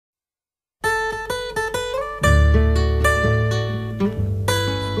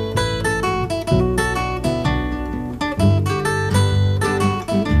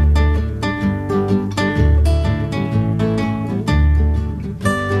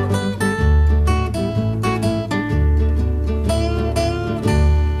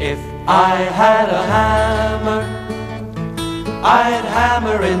I had a hammer, I'd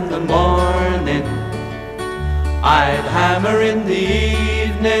hammer in the morning, I'd hammer in the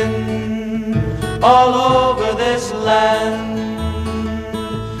evening, all over this land.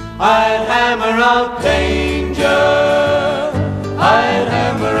 I'd hammer out danger, I'd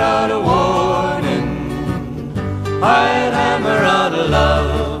hammer out a warning, I'd hammer out a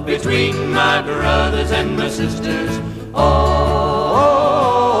love between my brothers and my sisters, all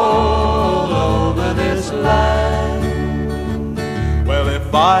over this land. Well,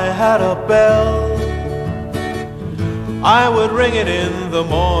 if I had a bell, I would ring it in the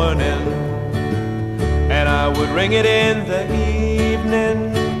morning, and I would ring it in the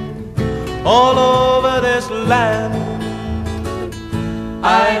evening, all over this land.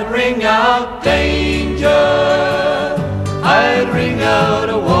 I'd ring out danger, I'd ring out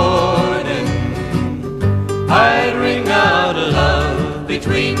a warning, I'd ring out a love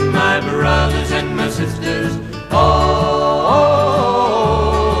between my brothers and my sisters, all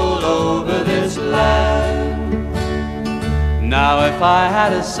over this land. Now if I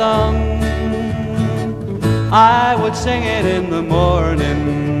had a song, I would sing it in the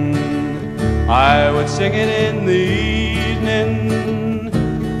morning, I would sing it in the evening,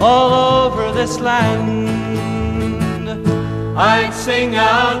 all over this land. I'd sing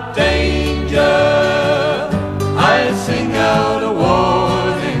out danger, I'd sing out a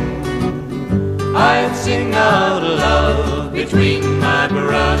warning, I'd sing out a love between my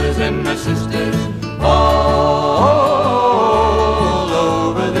brothers and my sisters, all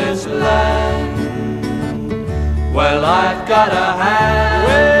over this land. Well, I've got a hammer,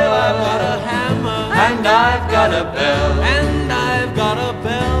 well, I've got a hammer, and I've got a bell, and I've got a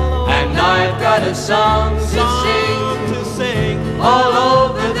bell, and I've got a song to sing, all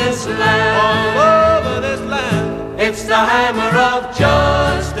over this land, all over this land. It's the hammer of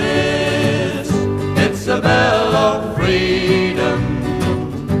justice, it's the bell of freedom,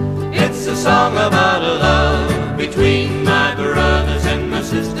 it's a song about